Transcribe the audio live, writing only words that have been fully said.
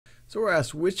So we're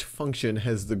asked which function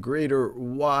has the greater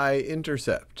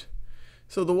y-intercept.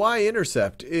 So the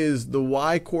y-intercept is the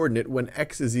y-coordinate when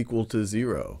x is equal to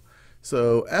 0.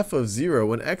 So f of 0,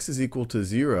 when x is equal to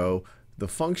 0, the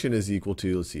function is equal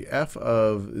to, let's see, f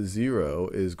of 0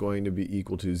 is going to be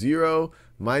equal to 0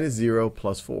 minus 0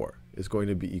 plus 4 is going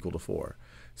to be equal to 4.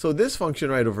 So this function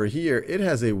right over here, it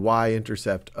has a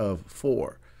y-intercept of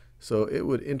 4. So it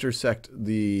would intersect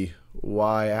the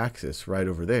y-axis right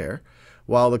over there.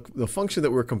 While the function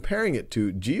that we're comparing it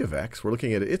to, g of x, we're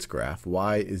looking at its graph,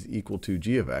 y is equal to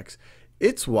g of x.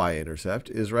 Its y-intercept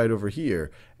is right over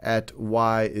here at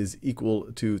y is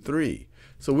equal to 3.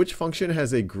 So which function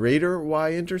has a greater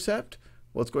y-intercept?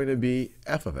 Well, it's going to be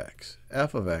f of x.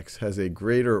 F of x has a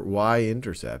greater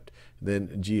y-intercept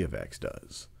than g of x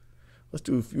does. Let's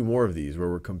do a few more of these where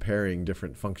we're comparing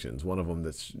different functions. One of them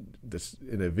that's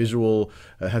in a visual,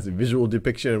 has a visual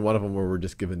depiction, and one of them where we're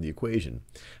just given the equation.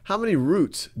 How many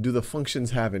roots do the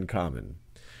functions have in common?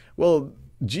 Well,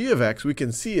 g of x, we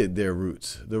can see their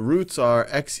roots. The roots are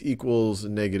x equals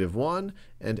 -1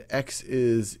 and x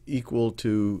is equal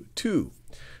to 2.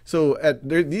 So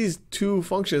these two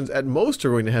functions at most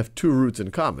are going to have 2 roots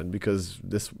in common because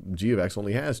this g of x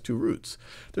only has 2 roots.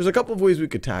 There's a couple of ways we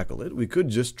could tackle it. We could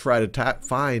just try to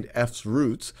find f's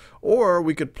roots, or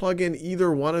we could plug in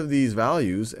either one of these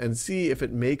values and see if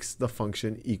it makes the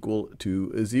function equal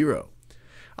to 0.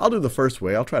 I'll do the first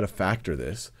way. I'll try to factor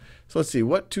this. So let's see,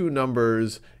 what two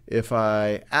numbers, if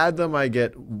I add them, I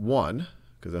get 1,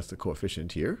 because that's the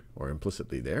coefficient here, or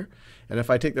implicitly there. And if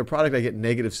I take their product, I get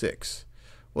 -6.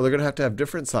 Well, they're going to have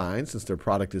different signs since their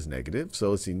product is negative. So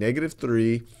let's see,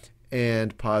 -3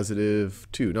 and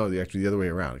 +2. No, actually the other way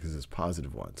around because it's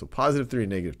 +1. So +3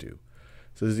 and -2.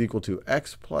 So this is equal to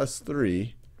x plus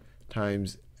 3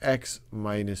 times x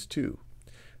minus 2.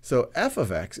 So f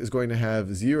of x is going to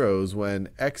have zeros when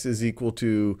x is equal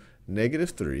to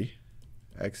 -3,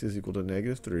 x is equal to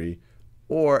 -3,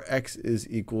 or x is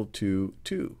equal to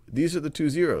 2. These are the two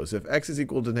zeros. If x is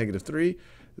equal to -3,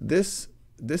 this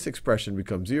expression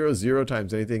becomes 0. 0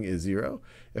 times anything is 0.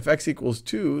 If x equals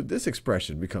 2, this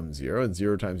expression becomes 0, and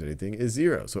 0 times anything is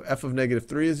 0. So f of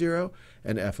 -3 is 0,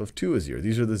 and f of 2 is 0.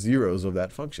 These are the zeros of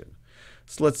that function.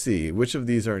 So let's see, which of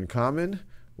these are in common?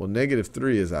 Well,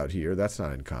 -3 is out here. That's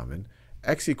not in common.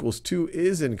 X equals 2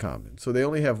 is in common. So they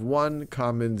only have one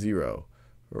common 0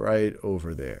 right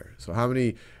over there. So how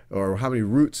many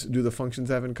roots do the functions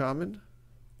have in common?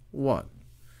 1.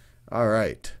 All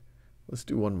right. Let's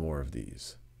do one more of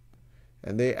these.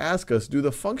 And they ask us, do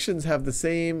the functions have the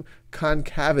same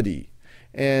concavity?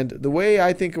 And the way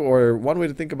I think, or one way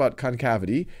to think about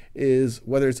concavity, is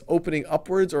whether it's opening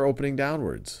upwards or opening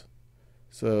downwards.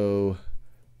 So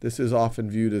this is often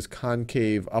viewed as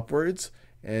concave upwards,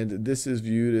 and this is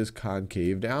viewed as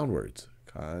concave downwards.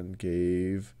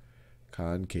 Concave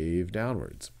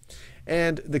downwards.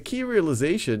 And the key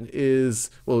realization is,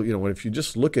 well, if you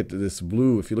just look at this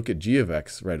blue, if you look at g of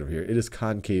x right over here, it is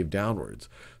concave downwards.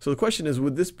 So the question is,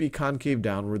 would this be concave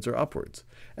downwards or upwards?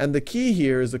 And the key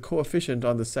here is the coefficient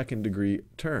on the second degree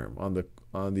term, on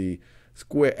the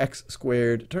x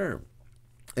squared term.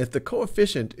 If the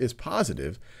coefficient is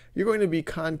positive, you're going to be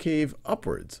concave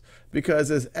upwards,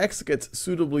 because as x gets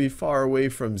suitably far away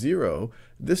from 0,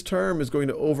 this term is going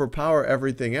to overpower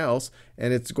everything else,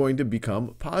 and it's going to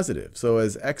become positive. So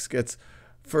as x gets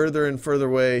further and further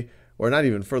away, or not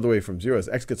even further away from 0, as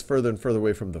x gets further and further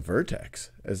away from the vertex,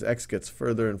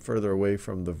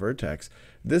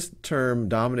 this term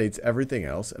dominates everything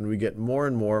else, and we get more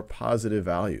and more positive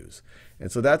values.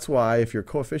 And so that's why if your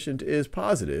coefficient is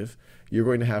positive, you're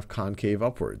going to have concave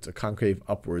upwards, a concave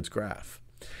upwards graph.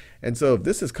 And so if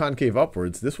this is concave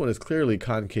upwards, this one is clearly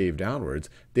concave downwards.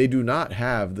 They do not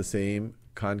have the same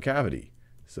concavity.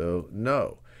 So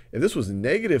no. If this was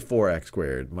 -4x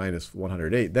squared minus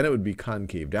 108, then it would be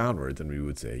concave downwards, and we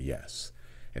would say yes.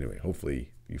 Anyway,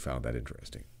 hopefully you found that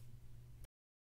interesting.